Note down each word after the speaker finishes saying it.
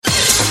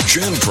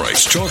Jan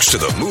Price talks to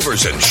the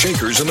movers and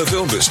shakers in the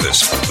film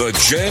business. The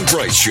Jan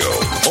Price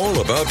Show,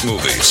 all about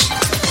movies.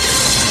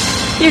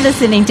 You're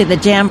listening to the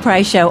Jan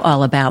Price Show,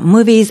 all about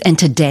movies, and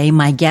today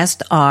my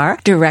guests are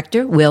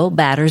director Will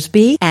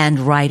Battersby and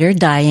writer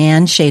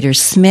Diane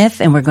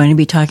Shader-Smith, and we're going to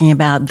be talking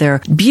about their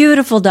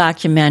beautiful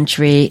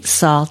documentary,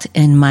 Salt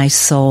in My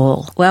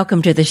Soul.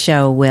 Welcome to the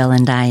show, Will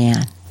and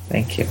Diane.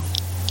 Thank you.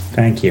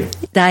 Thank you.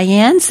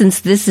 Diane, since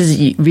this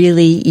is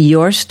really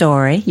your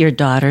story, your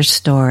daughter's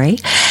story,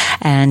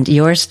 and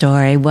your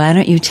story, why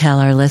don't you tell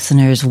our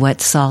listeners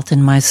what Salt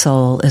in My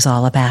Soul is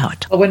all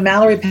about? Well, when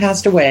Mallory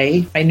passed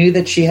away, I knew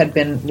that she had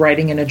been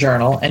writing in a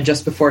journal, and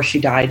just before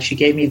she died, she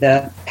gave me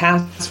the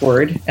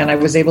password, and I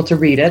was able to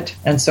read it.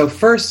 And so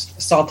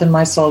first, Salt in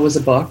My Soul was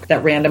a book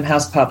that Random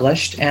House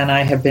published, and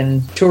I have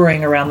been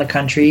touring around the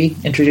country,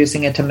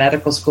 introducing it to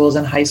medical schools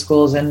and high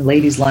schools and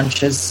ladies'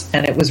 lunches,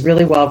 and it was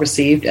really well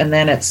received. And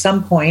then at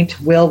some point,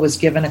 Will was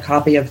given a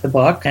copy of the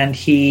book, and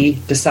he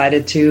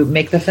decided to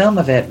make the film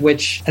of it,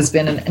 which has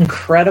been an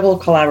incredible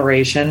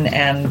collaboration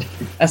and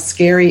a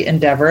scary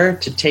endeavor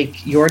to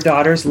take your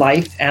daughter's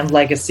life and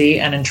legacy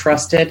and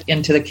entrust it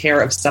into the care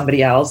of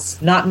somebody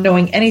else, not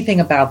knowing anything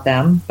about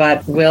them.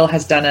 But Will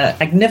has done a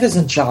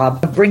magnificent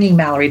job of bringing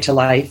Mallory to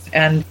life,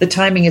 and the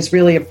timing is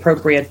really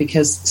appropriate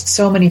because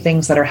so many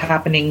things that are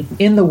happening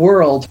in the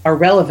world are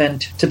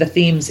relevant to the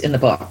themes in the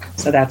book.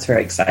 So that's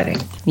very exciting.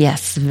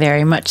 Yes,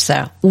 very much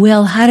so.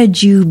 Will, how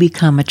did you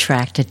become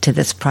attracted to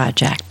this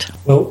project?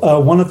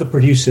 Well, one of the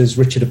producers,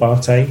 Richard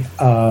Abate,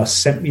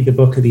 sent me the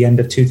book at the end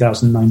of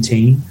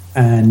 2019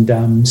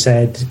 and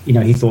said,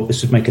 he thought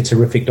this would make a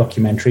terrific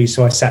documentary.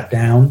 So I sat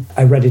down,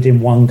 I read it in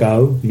one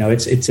go.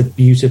 It's a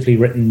beautifully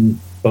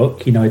written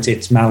book.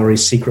 It's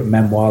Mallory's secret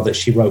memoir that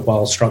she wrote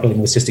while struggling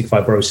with cystic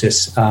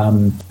fibrosis.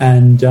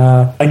 And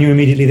I knew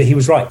immediately that he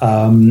was right.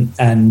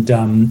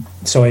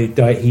 So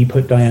he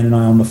put Diane and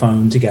I on the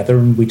phone together,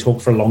 and we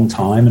talked for a long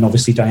time. And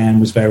obviously Diane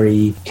was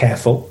very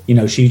careful.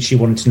 She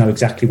wanted to know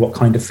exactly what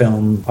kind of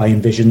film I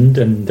envisioned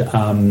and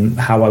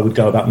how I would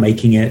go about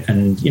making it.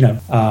 And,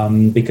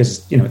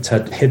 because, it's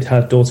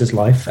her daughter's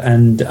life.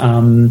 And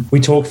we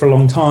talked for a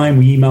long time.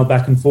 We emailed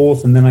back and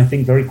forth. And then I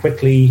think very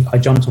quickly I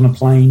jumped on a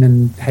plane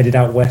and headed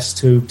out west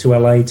to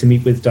LA to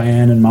meet with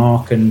Diane and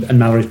Mark and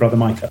Mallory's brother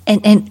Micah.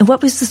 And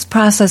what was this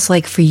process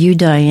like for you,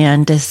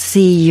 Diane, to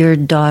see your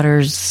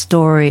daughter's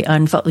story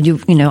unfold?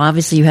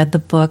 Obviously you had the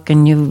book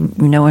and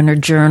in her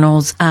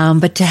journals,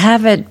 but to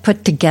have it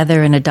put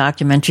together in a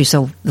documentary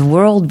so the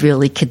world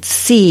really could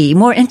see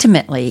more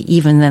intimately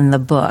even than the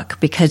book,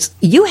 because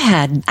you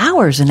had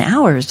hours and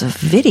hours of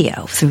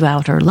video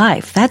throughout her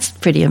life. That's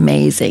pretty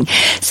amazing.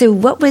 So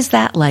what was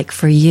that like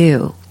for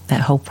you,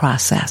 that whole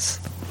process?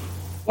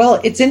 Well,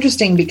 it's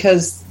interesting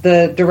because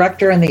the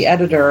director and the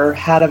editor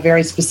had a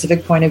very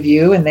specific point of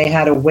view, and they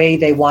had a way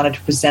they wanted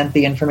to present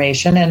the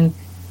information. And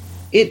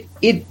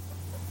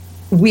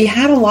we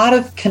had a lot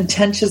of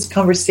contentious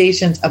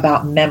conversations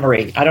about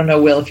memory. I don't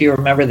know, Will, if you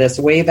remember this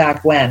way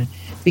back when,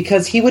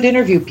 because he would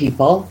interview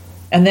people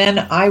and then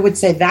I would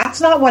say,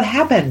 that's not what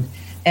happened.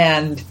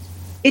 And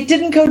it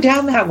didn't go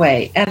down that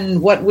way.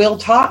 And what Will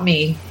taught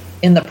me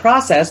in the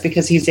process,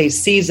 because he's a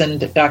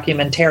seasoned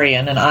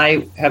documentarian and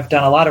I have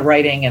done a lot of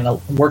writing and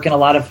work in a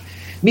lot of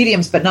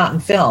mediums, but not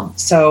in film.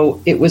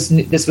 So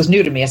this was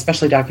new to me,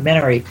 especially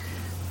documentary.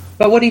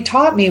 But what he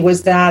taught me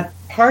was that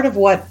part of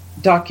what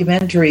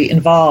documentary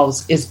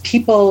involves is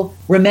people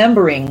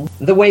remembering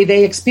the way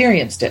they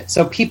experienced it.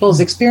 So people's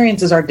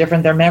experiences are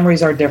different, their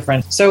memories are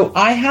different. So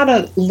I had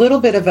a little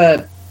bit of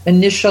a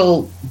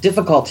initial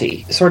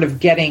difficulty sort of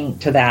getting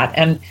to that.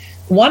 And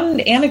one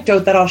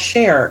anecdote that I'll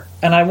share,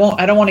 and I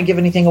don't want to give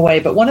anything away,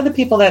 but one of the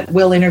people that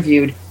Will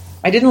interviewed,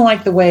 I didn't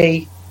like the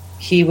way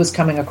he was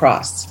coming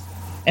across.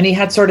 And he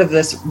had sort of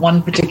this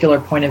one particular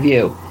point of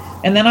view.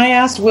 And then I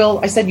asked Will,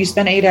 I said, you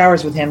spent 8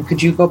 hours with him.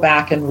 Could you go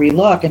back and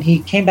relook? And he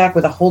came back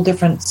with a whole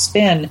different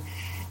spin.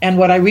 And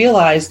what I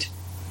realized,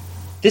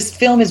 this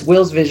film is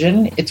Will's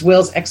vision. It's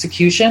Will's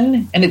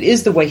execution. And it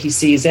is the way he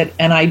sees it.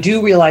 And I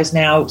do realize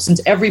now, since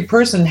every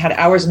person had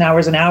hours and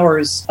hours and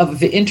hours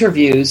of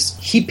interviews,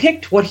 he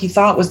picked what he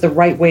thought was the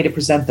right way to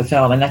present the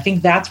film. And I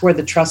think that's where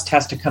the trust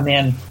has to come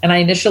in. And I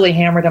initially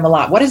hammered him a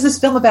lot. What is this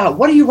film about?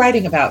 What are you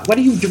writing about? What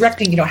are you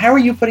directing? How are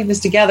you putting this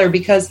together?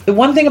 Because the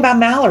one thing about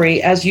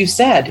Mallory, as you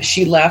said,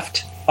 she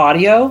left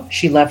audio,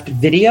 she left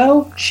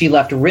video, she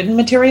left written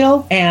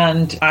material,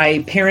 and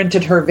I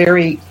parented her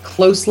very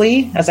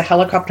closely as a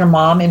helicopter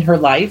mom in her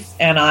life,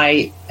 and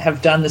I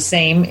have done the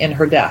same in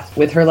her death,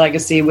 with her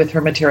legacy, with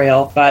her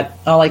material. But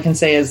all I can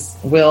say is,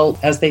 Will,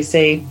 as they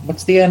say,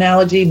 what's the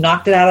analogy?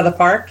 Knocked it out of the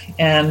park,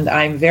 and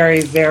I'm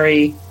very,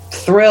 very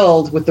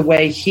thrilled with the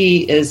way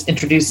he is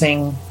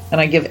introducing,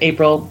 and I give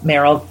April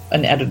Merrill,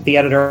 the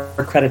editor,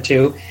 credit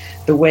too,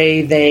 the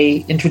way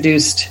they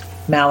introduced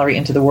Mallory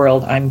into the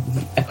world. I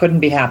couldn't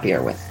be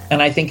happier with.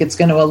 And I think it's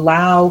going to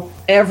allow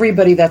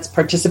everybody that's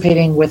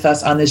participating with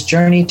us on this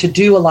journey to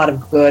do a lot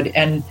of good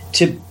and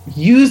to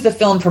use the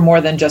film for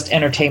more than just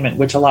entertainment,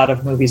 which a lot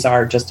of movies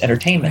are just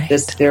entertainment.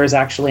 Right. There is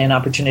actually an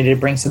opportunity to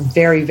bring some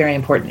very, very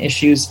important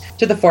issues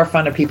to the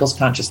forefront of people's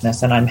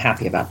consciousness, and I'm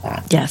happy about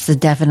that. Yes,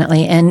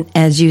 definitely. And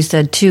as you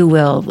said too,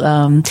 Will,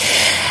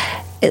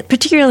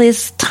 particularly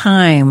it's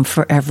time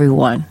for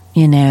everyone.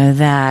 You know,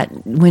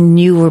 that when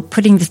you were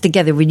putting this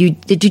together,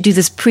 did you do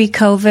this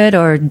pre-COVID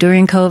or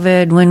during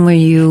COVID? When were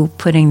you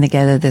putting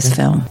together this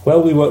film?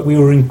 Well, we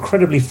were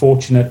incredibly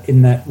fortunate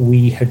in that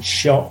we had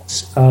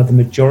shot the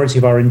majority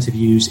of our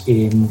interviews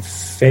in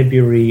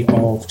February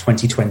of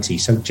 2020,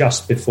 so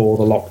just before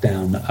the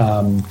lockdown.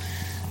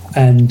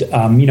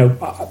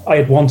 I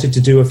had wanted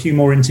to do a few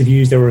more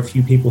interviews. There were a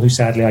few people who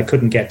sadly I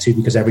couldn't get to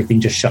because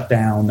everything just shut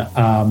down.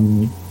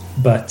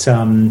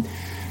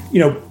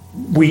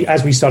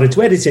 As we started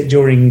to edit it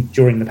during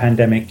the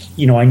pandemic,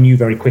 I knew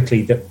very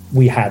quickly that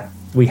we had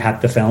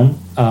the film.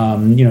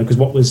 Because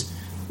what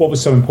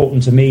was so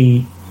important to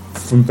me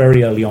from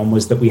very early on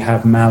was that we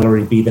have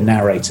Mallory be the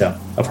narrator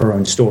of her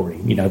own story.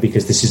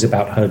 Because this is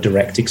about her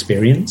direct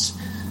experience.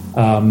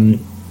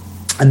 And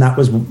that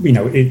was,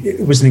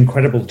 it was an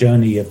incredible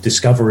journey of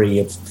discovery,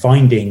 of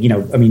finding,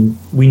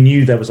 we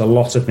knew there was a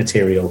lot of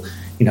material.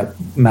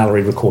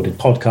 Mallory recorded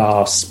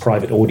podcasts,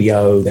 private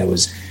audio, there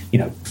was,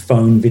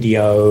 phone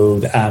video,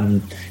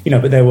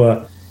 but there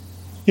were,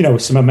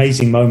 some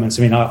amazing moments.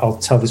 I'll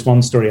tell this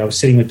one story. I was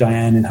sitting with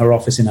Diane in her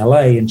office in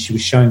LA, and she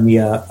was showing me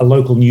a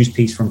local news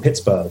piece from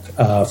Pittsburgh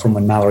from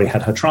when Mallory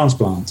had her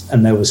transplant.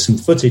 And there was some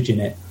footage in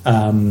it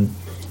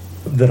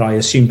that I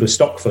assumed was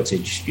stock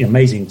footage,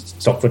 amazing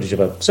stock footage of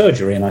a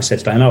surgery. And I said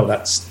to Diane, "Oh,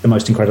 that's the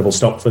most incredible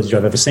stock footage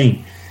I've ever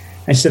seen."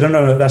 And she said, "Oh,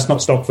 no, that's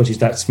not stock footage.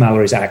 That's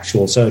Mallory's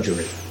actual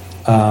surgery."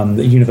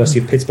 The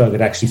University of Pittsburgh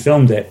had actually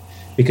filmed it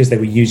because they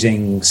were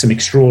using some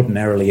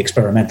extraordinarily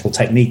experimental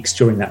techniques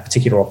during that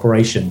particular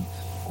operation.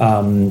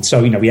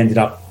 So we ended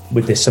up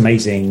with this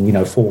amazing,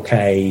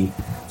 4K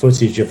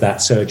footage of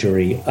that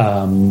surgery.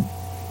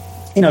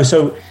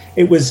 So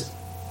it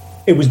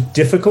was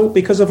difficult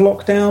because of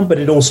lockdown, but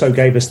it also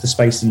gave us the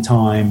space and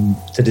time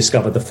to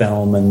discover the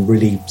film and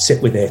really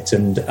sit with it.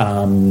 And,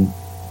 I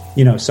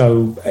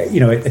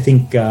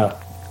think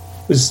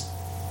it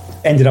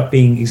ended up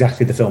being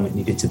exactly the film it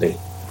needed to be.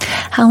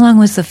 How long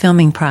was the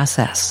filming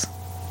process?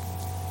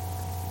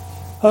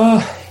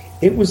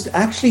 It was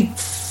actually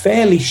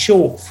fairly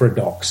short for a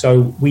doc.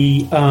 So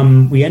we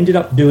ended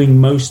up doing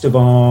most of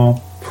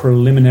our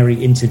preliminary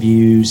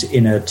interviews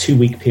in a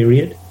 2-week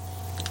period.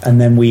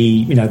 And then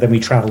we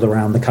traveled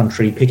around the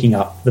country picking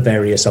up the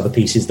various other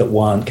pieces that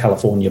weren't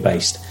California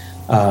based,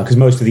 because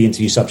most of the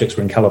interview subjects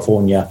were in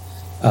California.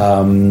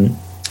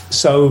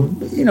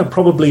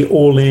 Probably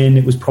all in,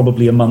 it was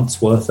probably a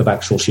month's worth of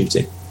actual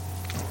shooting.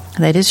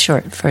 That is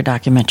short for a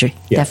documentary,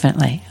 yeah.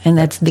 Definitely. And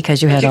that's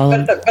because you had all...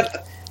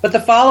 But the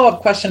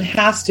follow-up question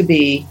has to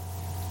be,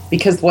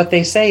 because what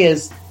they say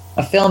is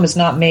a film is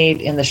not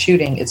made in the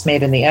shooting, it's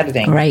made in the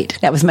editing. Right.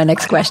 That was my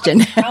next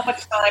question. How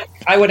much time?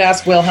 I would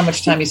ask Will how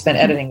much time you spent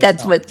editing.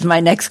 That's what's my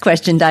next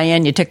question,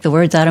 Diane. You took the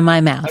words out of my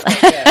mouth.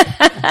 Okay,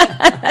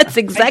 that's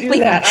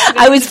exactly.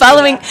 I was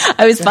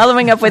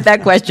following up with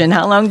that question.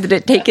 How long did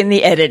it take in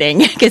the editing?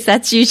 Because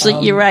that's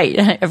usually, you're right.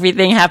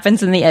 Everything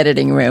happens in the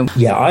editing room.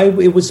 Yeah,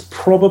 it was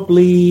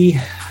probably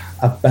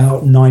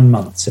about 9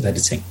 months of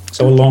editing.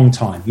 So a long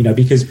time,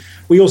 because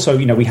we also,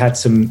 we had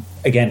some,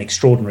 again,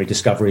 extraordinary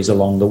discoveries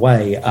along the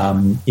way.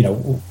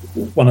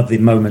 One of the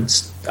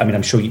moments,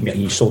 I'm sure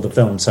you saw the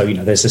film. So,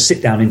 there's a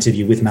sit-down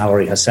interview with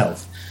Mallory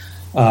herself,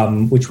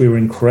 which we were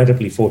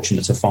incredibly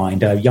fortunate to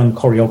find. A young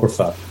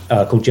choreographer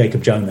called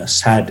Jacob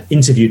Jonas had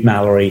interviewed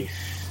Mallory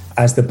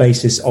as the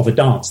basis of a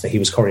dance that he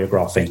was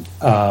choreographing.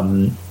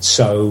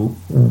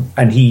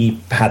 And he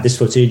had this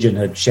footage and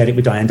had shared it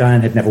with Diane.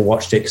 Diane had never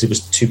watched it because it was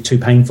too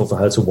painful for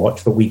her to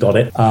watch, but we got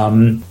it.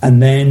 And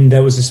then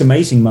there was this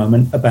amazing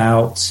moment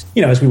about,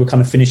 as we were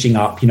kind of finishing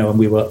up, and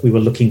we were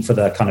looking for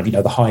the kind of,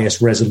 the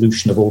highest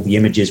resolution of all the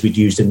images we'd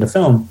used in the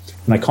film.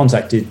 And I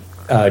contacted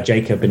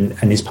Jacob and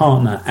his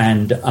partner,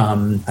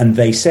 and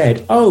they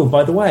said, "Oh,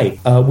 by the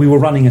way, we were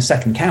running a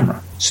second camera."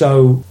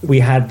 So we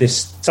had the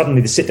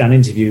sit-down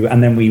interview,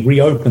 and then we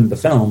reopened the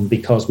film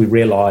because we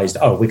realized,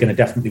 we're going to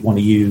definitely want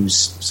to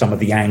use some of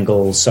the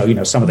angles.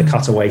 So, some of the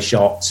cutaway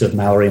shots of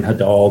Mallory and her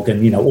dog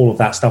and, all of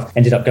that stuff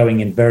ended up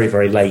going in very,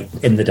 very late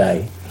in the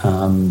day.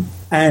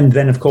 And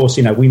then, of course,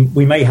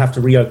 we may have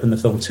to reopen the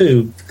film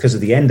too because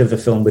of the end of the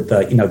film with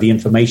the, the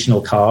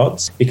informational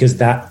cards, because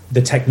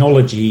the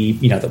technology,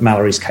 that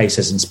Mallory's case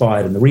has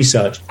inspired and the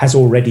research has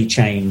already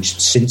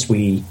changed since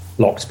we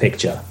locked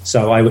picture.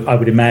 So I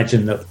would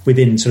imagine that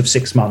within sort of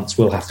 6 months,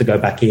 we'll have to go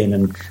back in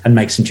and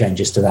make some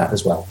changes to that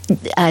as well.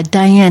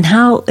 Diane,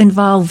 how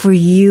involved were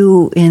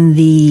you in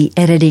the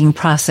editing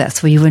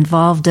process? Were you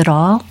involved at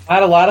all? I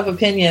had a lot of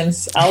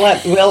opinions. I'll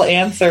let Will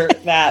answer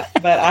that,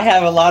 but I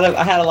had a lot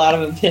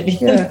of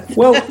opinions. Yeah.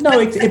 Well, no,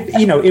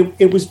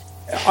 it was.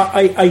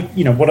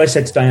 What I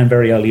said to Diane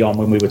very early on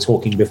when we were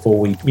talking before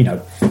we,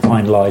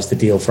 finalized the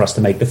deal for us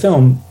to make the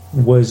film,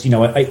 was,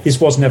 this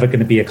was never going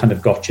to be a kind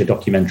of gotcha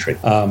documentary.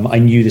 I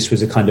knew this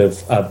was a kind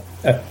of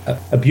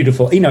a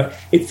beautiful,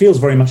 it feels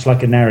very much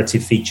like a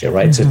narrative feature,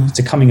 right? Mm-hmm. It's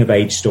a coming of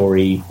age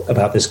story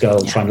about this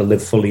girl trying to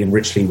live fully and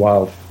richly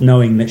while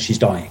knowing that she's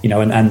dying,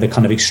 and the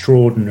kind of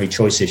extraordinary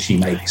choices she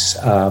makes.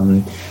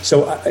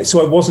 So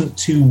I wasn't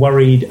too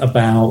worried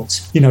about,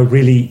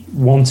 really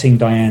wanting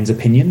Diane's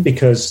opinion,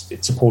 because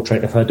it's a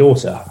portrait of her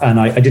daughter, and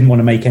I didn't want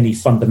to make any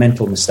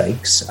fundamental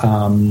mistakes.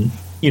 So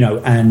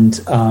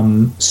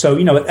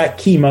at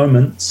key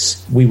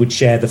moments we would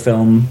share the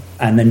film,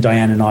 and then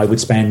Diane and I would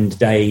spend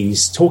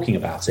days talking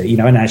about it,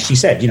 and as she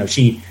said,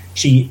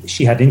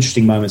 she had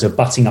interesting moments of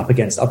butting up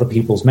against other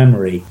people's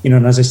memory,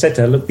 and as I said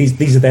to her, look,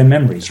 these are their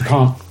memories.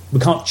 We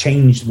can't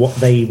change what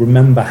they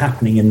remember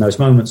happening in those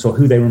moments, or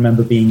who they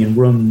remember being in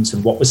rooms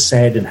and what was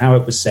said and how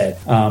it was said.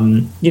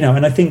 And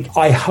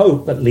I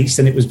hope at least,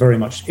 and it was a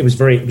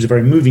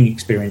very moving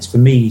experience for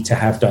me to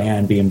have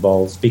Diane be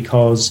involved,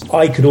 because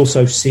I could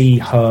also see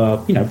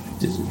her,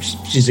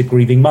 she's a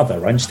grieving mother,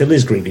 right? And still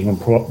is grieving and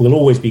will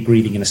always be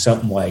grieving in a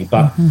certain way.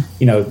 But,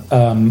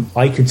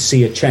 I could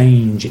see a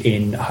change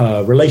in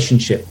her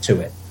relationship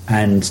to it.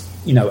 And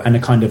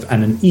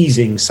and an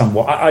easing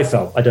somewhat. I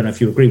felt, I don't know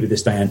if you agree with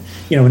this, Diane,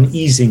 an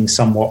easing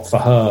somewhat for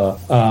her.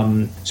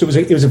 So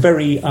it was a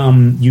very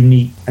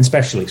unique and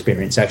special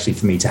experience, actually,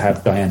 for me to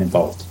have Diane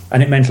involved.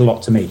 And it meant a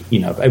lot to me.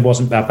 It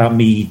wasn't about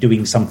me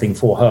doing something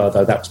for her,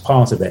 though that was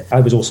part of it. I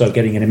was also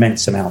getting an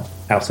immense amount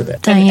out of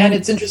it. And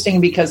it's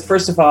interesting because,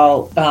 first of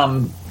all,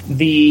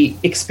 the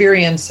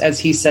experience, as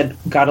he said,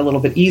 got a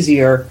little bit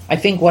easier. I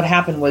think what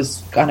happened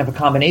was kind of a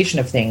combination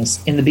of things.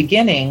 In the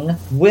beginning,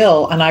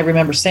 Will, and I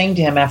remember saying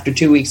to him after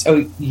 2 weeks,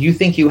 "Oh, you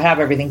think you have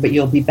everything, but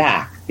you'll be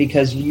back,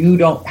 because you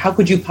don't, how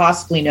could you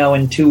possibly know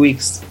in 2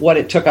 weeks what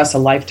it took us a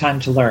lifetime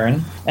to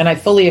learn?" And I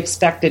fully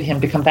expected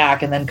him to come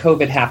back, and then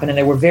COVID happened, and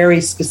there were very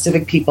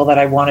specific people that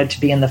I wanted to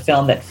be in the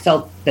film that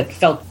felt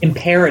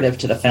imperative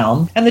to the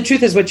film. And the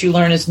truth is, what you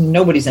learn is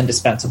nobody's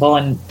indispensable,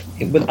 and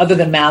other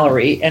than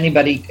Mallory,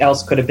 anybody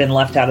else could have been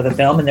left out of the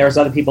film, and there was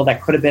other people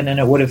that could have been, and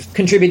it would have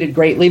contributed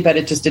greatly, but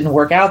it just didn't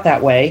work out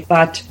that way.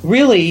 But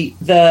really,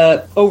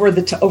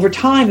 over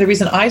time, the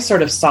reason I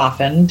sort of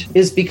softened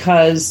is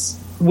because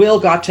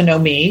Will got to know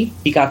me,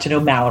 he got to know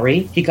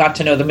Mallory, he got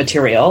to know the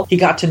material, he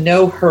got to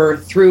know her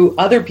through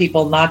other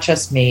people, not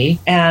just me.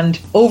 And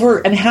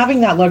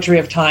having that luxury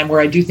of time, where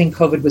I do think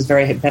COVID was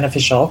very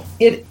beneficial,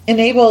 it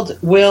enabled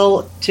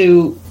Will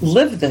to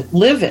live it.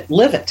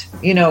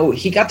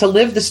 He got to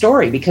live the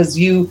story, because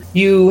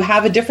you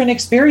have a different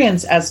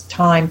experience as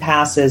time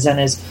passes, and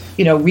as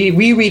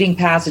rereading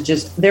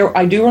passages.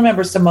 I do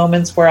remember some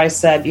moments where I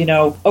said,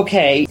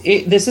 okay,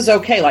 this is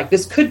okay. Like,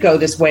 this could go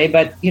this way,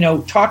 but,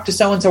 talk to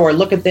so-and-so, or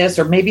look at this,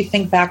 or maybe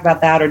think back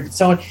about that, or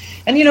so on.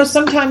 And,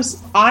 sometimes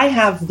I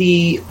have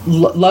the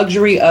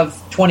luxury of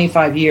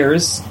 25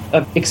 years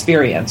of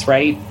experience,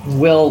 right?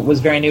 Will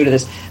was very new to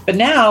this. But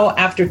now,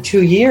 after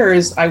 2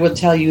 years, I would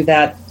tell you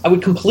that I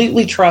would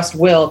completely trust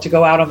Will to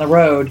go out on the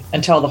road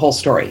and tell the whole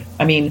story.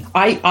 I mean,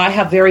 I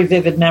have very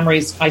vivid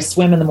memories. I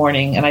swim in the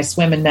morning, and I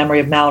swim in memory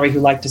of Mallory, who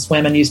liked to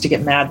swim and used to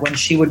get mad when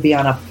she would be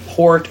on a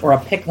port or a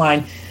pick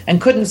line and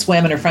couldn't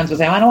swim, and her friends would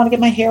say, "I don't want to get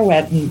my hair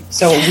wet." And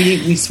so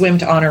we swim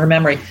to honor her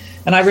memory.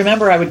 And I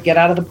remember I would get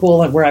out of the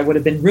pool, where I would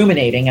have been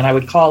ruminating, and I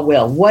would call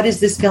Will, "What is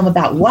this film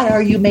about? What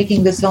are you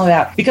making this film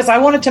about?" Because I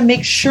wanted to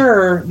make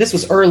sure. This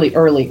was early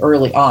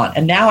on.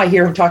 And now I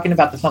hear him talking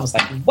about the film. It's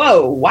like,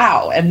 whoa,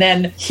 wow. And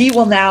then he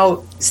will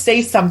now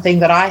say something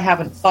that I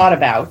haven't thought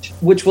about,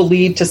 which will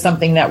lead to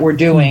something that we're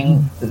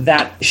doing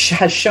that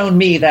has shown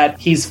me that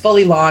he's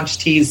fully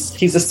launched. He's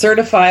a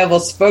certifiable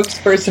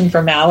spokesperson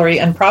for Mallory,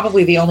 and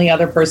probably the only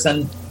other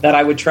person that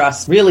I would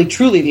trust, really,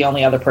 truly the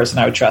only other person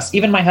I would trust.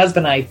 Even my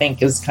husband, I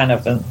think, is kind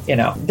of,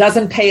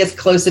 doesn't pay as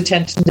close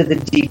attention to the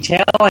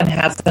detail and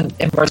hasn't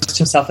immersed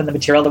himself in the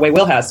material the way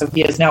Will has. So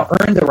he has now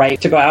earned the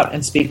right to go out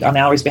and speak on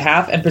Mallory's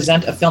behalf and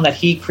present a film that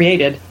he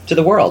created to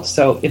the world.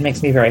 So it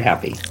makes me very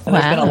happy. And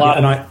there's been a lot.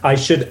 And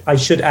I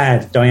should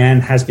add,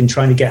 Diane has been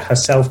trying to get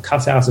herself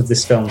cut out of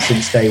this film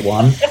since day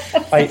one.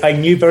 I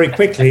knew very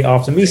quickly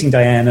after meeting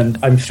Diane, and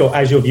I'm sure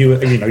as your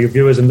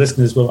viewers and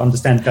listeners will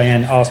understand,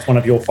 Diane asked one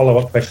of your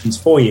follow-up questions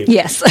for you.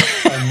 Yes.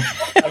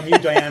 I knew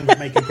Diane would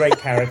make a great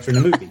character in a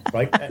movie,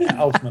 right?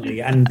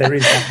 Ultimately, and there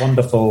is that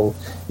wonderful,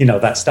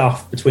 that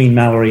stuff between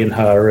Mallory and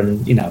her,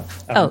 and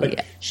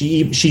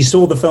She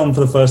saw the film for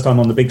the first time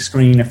on the big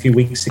screen a few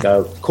weeks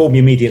ago, called me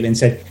immediately and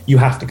said, "You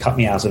have to cut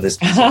me out of this,"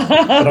 but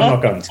I'm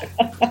not going to.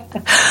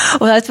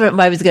 Well, that's what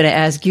I was going to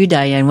ask you,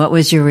 Diane. What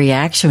was your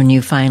reaction when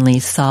you finally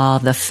saw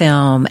the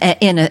film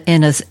in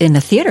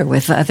a theater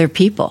with other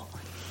people?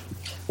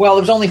 Well,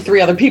 there was only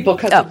 3 other people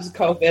because it was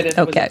COVID, and it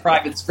was a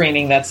private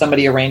screening that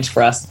somebody arranged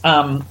for us.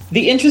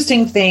 The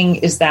interesting thing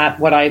is that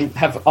what I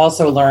have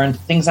also learned,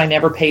 things I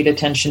never paid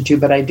attention to,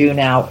 but I do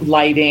now,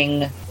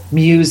 lighting,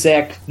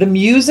 music. The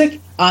music,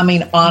 I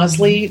mean,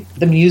 honestly,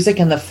 the music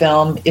in the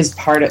film is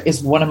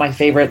one of my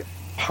favorite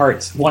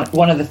parts.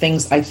 One of the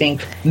things I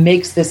think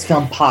makes this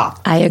film pop.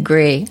 I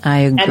agree.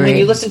 And when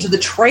you listen to the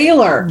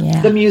trailer,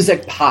 the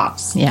music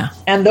pops. Yeah.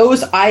 And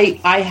those, I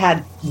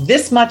had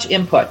this much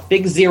input,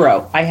 big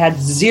zero. I had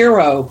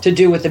zero to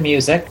do with the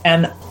music.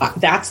 And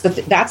that's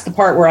the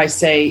part where I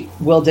say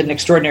Will did an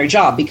extraordinary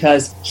job,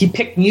 because he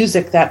picked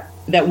music that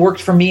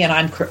worked for me, and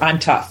I'm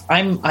tough.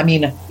 I'm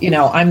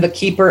the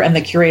keeper and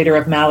the curator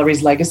of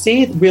Mallory's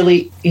legacy.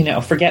 Really,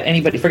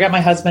 forget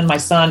my husband, my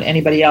son,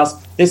 anybody else.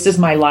 This is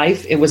my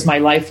life. It was my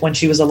life when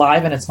she was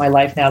alive, and it's my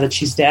life now that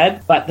she's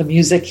dead. But the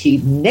music, he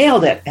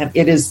nailed it, and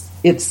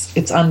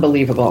it's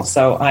unbelievable.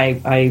 So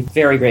I'm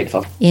very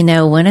grateful.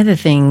 One of the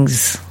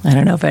things, I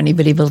don't know if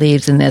anybody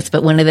believes in this,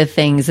 but one of the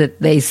things that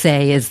they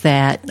say is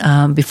that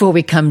before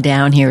we come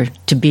down here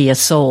to be a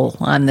soul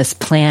on this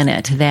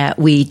planet, that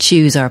we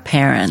choose our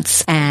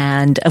parents,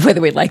 and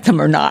whether we like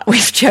them or not,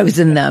 we've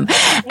chosen them.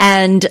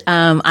 And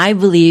I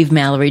believe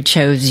Mallory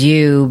chose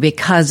you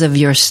because of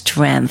your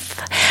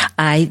strength.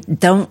 I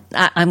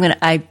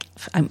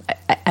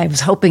was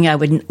hoping I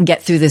would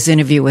get through this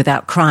interview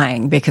without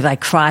crying, because I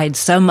cried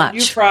so much.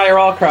 You cry or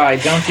I'll cry,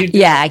 don't you?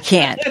 Yeah, I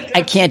can't.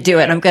 I can't do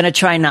it. I'm going to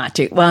try not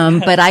to.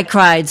 But I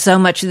cried so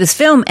much of this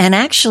film. And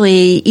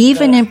actually,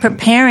 even in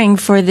preparing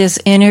for this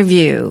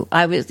interview,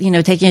 I was,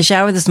 taking a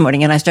shower this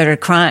morning, and I started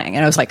crying.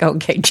 And I was like,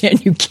 okay, Jen,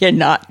 you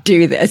cannot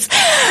do this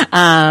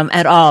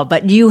at all.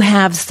 But you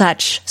have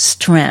such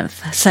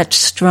strength, such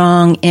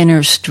strong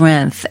inner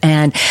strength.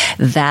 And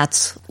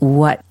that's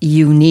what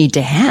you need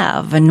to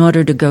have in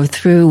order to go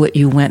through what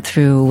you went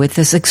through with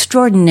this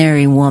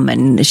extraordinary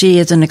woman. She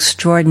is an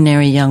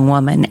extraordinary young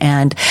woman,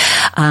 and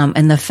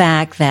the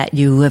fact that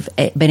you have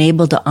been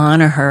able to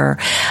honor her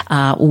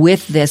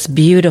with this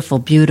beautiful,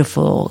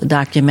 beautiful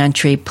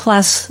documentary,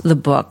 plus the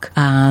book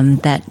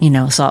that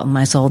Salt in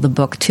My Soul, the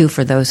book too,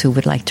 for those who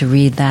would like to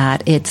read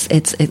that.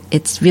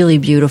 It's really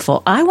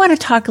beautiful. I want to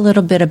talk a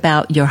little bit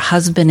about your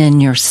husband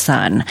and your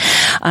son.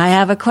 I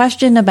have a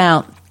question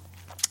about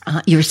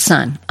your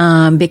son,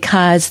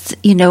 because,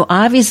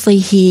 obviously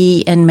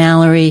he and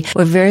Mallory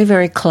were very,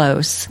 very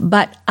close,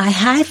 but I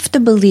have to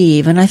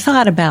believe, and I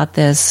thought about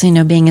this,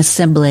 being a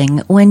sibling,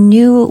 when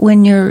you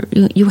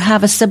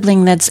have a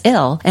sibling that's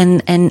ill,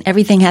 and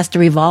everything has to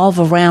revolve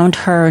around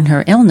her and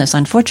her illness.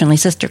 Unfortunately,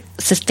 cystic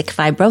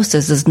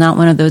fibrosis is not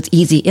one of those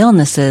easy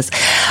illnesses.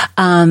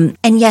 And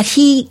yet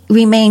he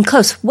remained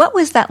close. What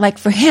was that like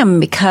for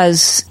him?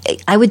 Because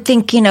I would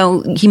think,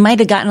 he might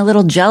have gotten a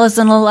little jealous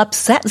and a little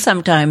upset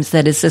sometimes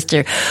that his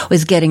sister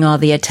was getting all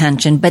the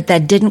attention, but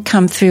that didn't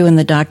come through in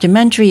the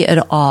documentary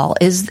at all.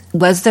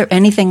 Was there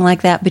anything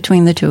like that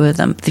between the two of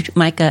them,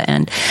 Micah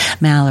and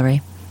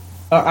Mallory?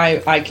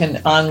 I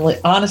can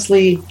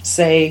honestly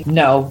say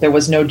no, there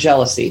was no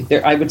jealousy.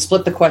 I would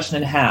split the question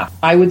in half.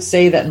 I would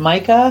say that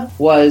Micah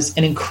was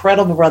an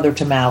incredible brother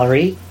to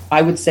Mallory.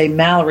 I would say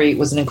Mallory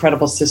was an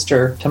incredible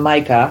sister to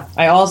Micah.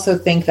 I also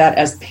think that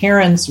as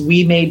parents,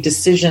 we made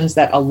decisions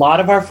that a lot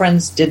of our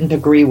friends didn't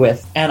agree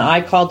with, and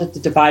I called it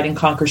the divide and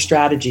conquer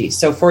strategy.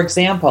 So, for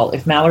example,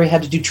 if Mallory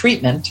had to do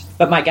treatment,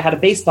 but Micah had a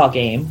baseball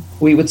game,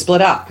 we would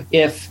split up.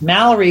 If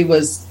Mallory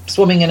was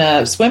swimming in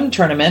a swim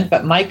tournament,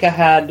 but Micah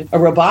had a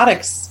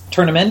robotics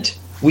tournament,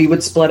 we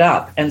would split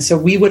up. And so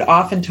we would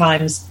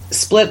oftentimes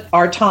split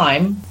our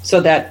time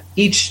so that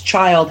each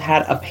child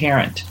had a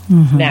parent.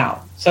 Mm-hmm.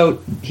 Now,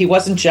 so he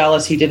wasn't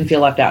jealous. He didn't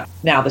feel left out.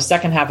 Now, the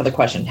second half of the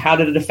question, how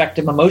did it affect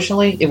him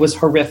emotionally? It was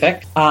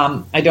horrific.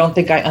 I don't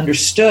think I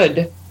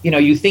understood.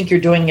 You think you're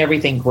doing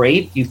everything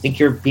great. You think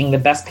you're being the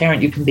best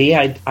parent you can be.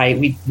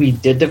 We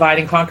did divide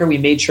and conquer. We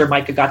made sure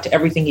Micah got to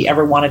everything he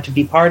ever wanted to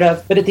be part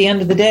of. But at the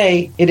end of the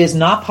day, it is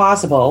not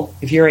possible,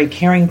 if you're a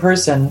caring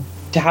person,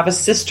 to have a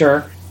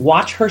sister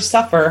watch her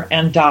suffer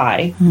and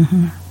die,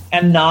 mm-hmm.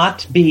 and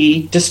not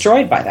be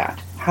destroyed by that.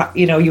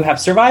 You have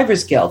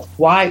survivor's guilt.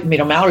 Why?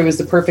 Mallory was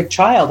the perfect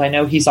child. I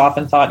know he's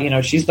often thought,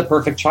 she's the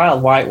perfect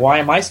child. Why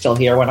am I still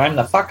here when I'm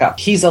the fuck up?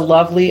 He's a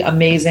lovely,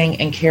 amazing,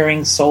 and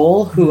caring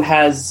soul who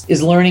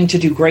is learning to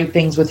do great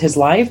things with his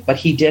life, but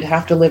he did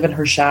have to live in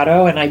her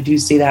shadow, and I do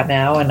see that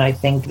now, and I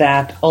think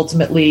that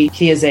ultimately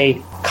he is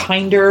a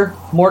kinder,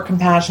 more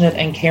compassionate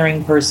and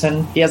caring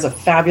person. He has a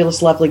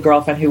fabulous, lovely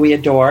girlfriend who we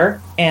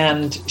adore,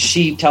 and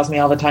she tells me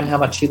all the time how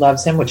much she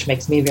loves him, which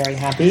makes me very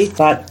happy.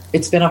 But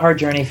it's been a hard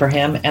journey for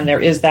him, and there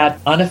is that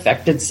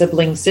unaffected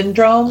sibling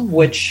syndrome,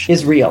 which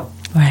is real.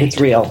 Right. It's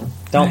real.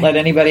 Don't let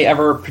anybody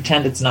ever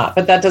pretend it's not.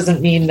 But that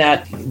doesn't mean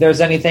that there's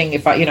anything,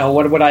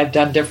 what would I have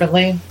done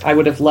differently? I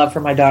would have loved for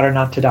my daughter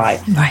not to die.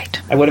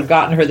 Right. I would have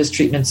gotten her this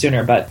treatment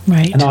sooner, but...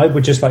 Right. And I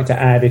would just like to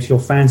add, if you're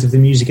fans of the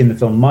music in the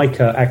film,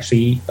 Micah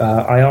actually,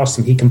 I asked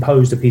him, he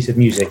composed a piece of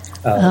music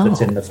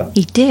that's in the film.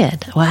 He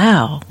did?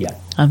 Wow. Yeah.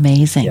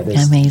 Amazing. Yeah,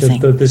 amazing.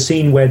 The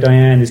scene where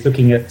Diane is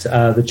looking at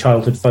the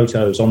childhood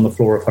photos on the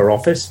floor of her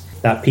office,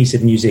 that piece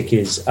of music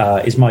is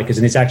Micah's,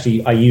 and it's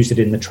actually, I used it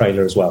in the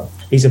trailer as well.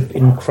 He's an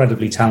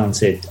incredibly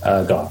talented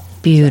guy.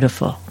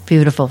 Beautiful.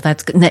 beautiful.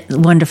 That's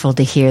wonderful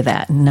to hear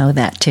that and know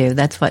that too.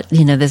 That's what,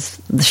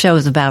 the show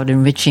is about,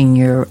 enriching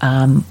your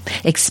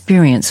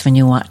experience when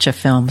you watch a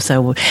film.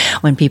 So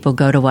when people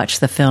go to watch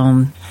the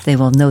film, they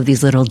will know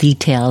these little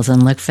details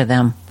and look for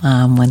them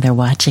when they're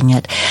watching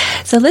it.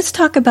 So let's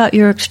talk about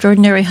your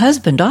extraordinary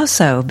husband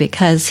also,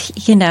 because,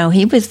 he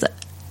was...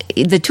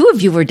 The two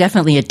of you were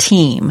definitely a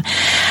team,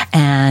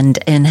 and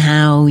in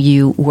how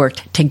you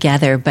worked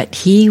together, but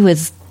he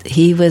was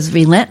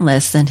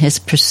relentless in his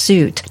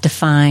pursuit to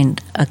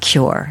find a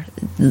cure.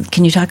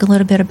 Can you talk a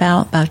little bit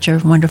about your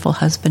wonderful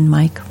husband,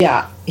 Mike?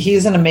 Yeah,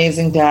 he's an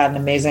amazing dad, an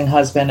amazing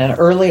husband. And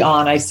early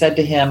on, I said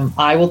to him,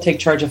 I will take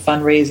charge of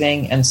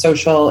fundraising and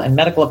social and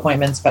medical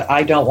appointments, but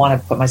I don't want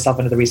to put myself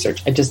into the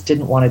research. I just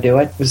didn't want to do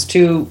it. It was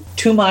too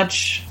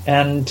much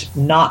and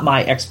not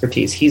my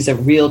expertise. He's a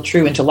real,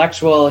 true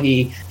intellectual.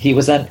 He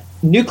was a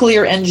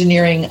nuclear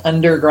engineering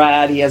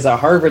undergrad. He has a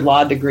Harvard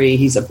Law degree.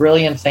 He's a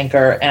brilliant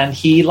thinker, and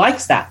he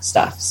likes that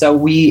stuff. So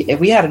we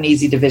had an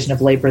easy division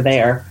of labor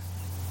there.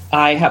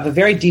 I have a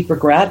very deep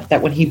regret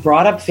that when he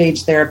brought up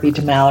phage therapy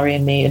to Mallory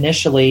and me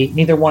initially,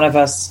 neither one of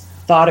us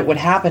thought it would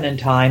happen in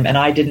time, and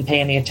I didn't pay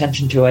any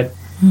attention to it.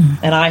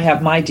 And I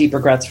have my deep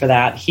regrets for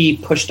that. He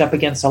pushed up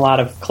against a lot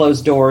of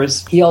closed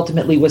doors. He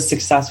ultimately was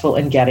successful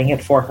in getting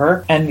it for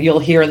her. And you'll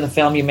hear in the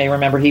film, you may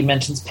remember, he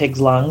mentions pig's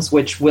lungs,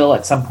 which will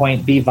at some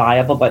point be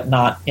viable, but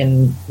not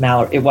in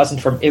Mallory. It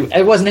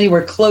wasn't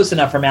anywhere close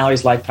enough for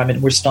Mallory's lifetime,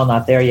 and we're still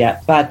not there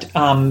yet. But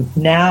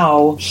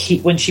now,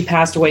 when she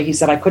passed away, he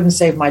said, I couldn't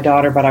save my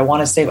daughter, but I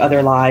want to save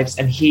other lives.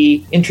 And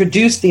he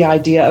introduced the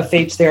idea of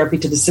phage therapy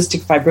to the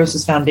Cystic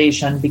Fibrosis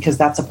Foundation, because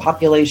that's a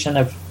population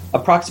of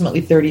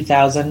approximately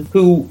 30,000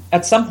 who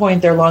at some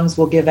point their lungs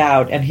will give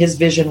out. And his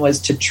vision was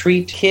to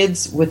treat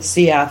kids with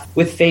CF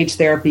with phage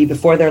therapy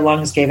before their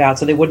lungs gave out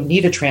so they wouldn't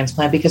need a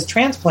transplant, because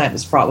transplant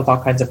is fraught with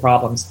all kinds of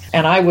problems.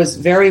 And I was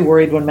very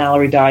worried when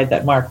Mallory died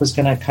that Mark was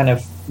going to kind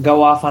of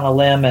go off on a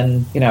limb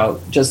and,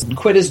 just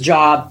quit his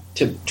job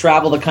to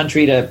travel the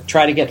country to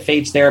try to get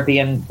phage therapy.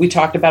 And we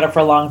talked about it for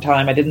a long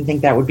time. I didn't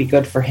think that would be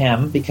good for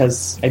him,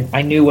 because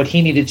I knew what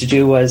he needed to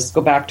do was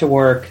go back to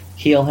work,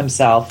 heal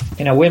himself.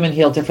 Women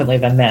heal differently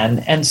than men.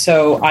 And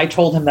so I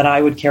told him that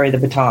I would carry the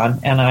baton,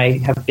 and I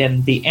have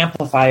been the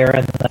amplifier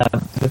and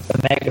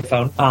the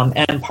megaphone.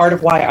 And part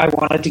of why I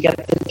wanted to get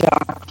the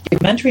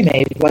documentary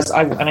made was,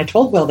 and I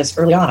told Will this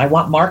early on, I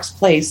want Mark's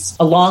place,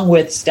 along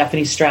with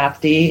Stephanie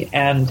Strathdee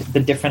and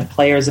the different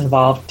players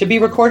involved, to be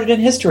recorded in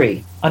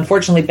history.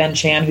 Unfortunately, Ben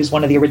Chan, who's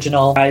one of the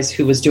original guys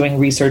who was doing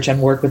research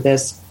and work with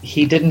this,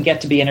 he didn't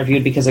get to be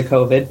interviewed because of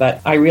COVID,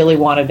 but I really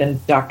wanted,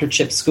 and Dr.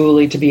 Chip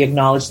Schooley to be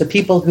acknowledged, the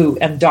people who,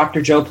 and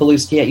Dr. Joe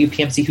Paluski at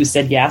UPMC who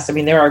said yes. I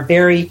mean, there are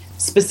very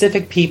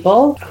specific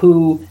people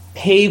who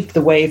paved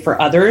the way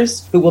for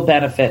others who will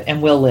benefit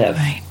and will live.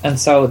 Right. And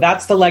so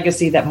that's the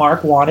legacy that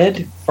Mark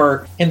wanted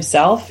for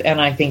himself, and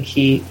I think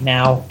he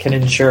now can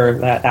ensure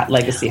that that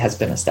legacy has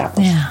been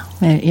established.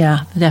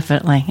 Yeah,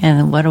 definitely.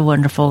 And what a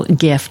wonderful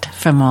gift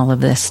from all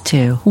of this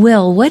too.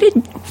 Will, what did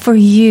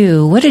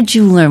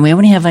you learn? We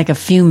only have like a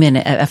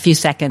few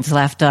seconds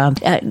left.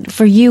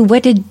 For you,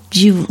 what did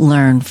you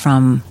learn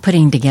from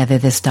putting together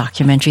this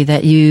documentary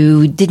that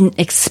you didn't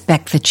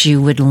expect that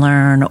you would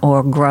learn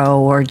or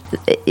grow, or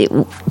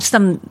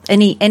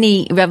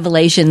any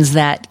revelations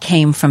that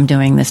came from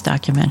doing this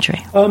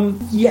documentary?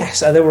 Yes,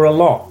 there were a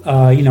lot,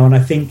 and I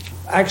think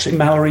actually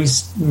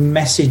Mallory's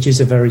message is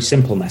a very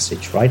simple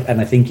message, right?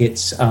 And I think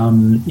it's,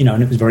 and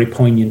it was very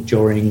poignant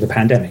during the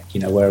pandemic,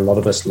 where a lot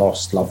of us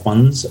lost loved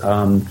ones,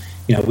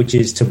 which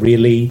is to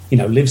really,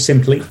 live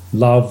simply,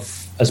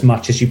 love as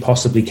much as you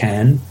possibly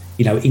can,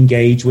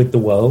 engage with the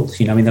world.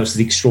 That was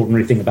the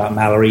extraordinary thing about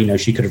Mallory.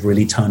 She could have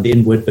really turned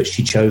inward, but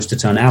she chose to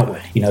turn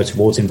outward,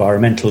 towards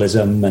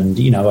environmentalism.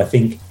 And, I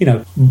think,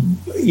 the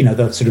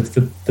sort of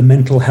the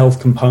mental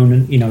health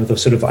component, the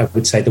sort of, I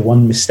would say the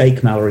one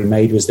mistake Mallory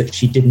made was that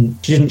she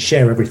didn't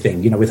share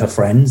everything, with her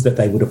friends that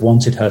they would have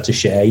wanted her to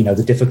share,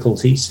 the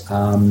difficulties.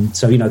 I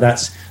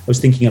was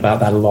thinking about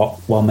that a lot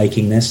while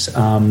making this.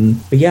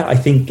 But yeah, I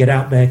think get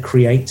out there,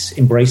 create,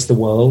 embrace the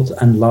world,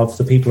 and love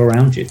the people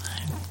around you.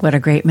 What a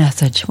great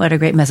message. What a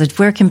great message.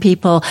 Where can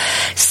people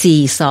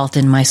see Salt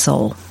in My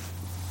Soul?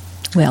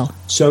 Will?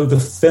 So the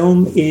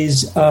film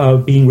is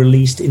being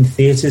released in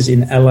theaters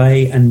in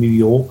LA and New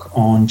York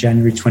on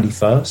January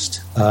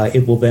 21st.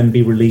 It will then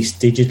be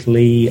released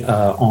digitally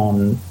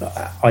on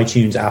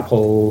iTunes,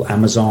 Apple,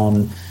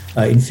 Amazon,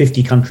 in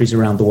 50 countries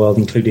around the world,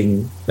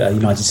 including the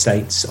United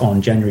States,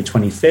 on January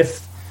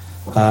 25th.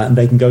 And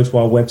they can go to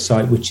our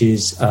website, which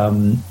is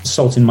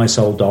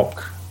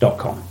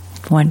saltinmysouldoc.com.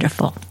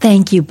 Wonderful.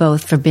 Thank you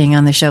both for being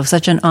on the show.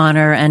 Such an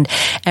honor. And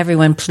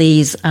everyone,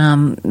 please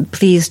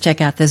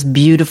check out this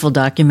beautiful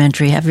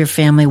documentary. Have your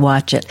family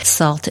watch it.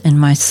 Salt in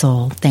My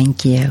Soul.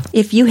 Thank you.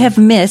 If you have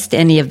missed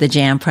any of the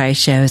Jan Price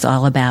shows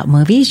all about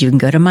movies, you can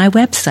go to my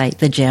website,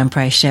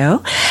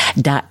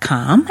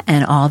 thejanpriceshow.com,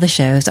 and all the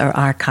shows are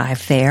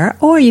archived there.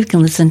 Or you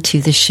can listen to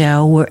the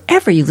show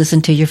wherever you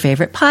listen to your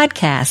favorite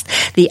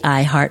podcast, the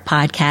iHeart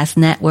Podcast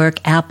Network,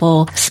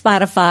 Apple,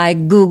 Spotify,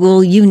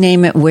 Google, you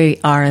name it, we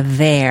are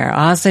there.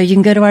 Also, you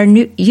can go to our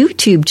new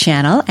YouTube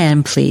channel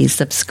and please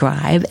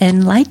subscribe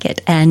and like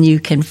it. And you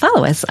can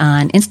follow us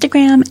on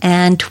Instagram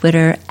and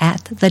Twitter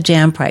at The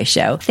Jan Price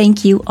Show.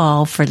 Thank you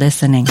all for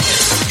listening.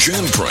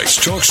 Jan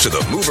Price talks to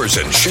the movers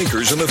and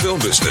shakers in the film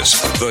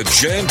business. The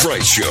Jan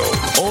Price Show,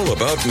 all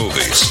about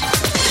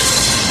movies.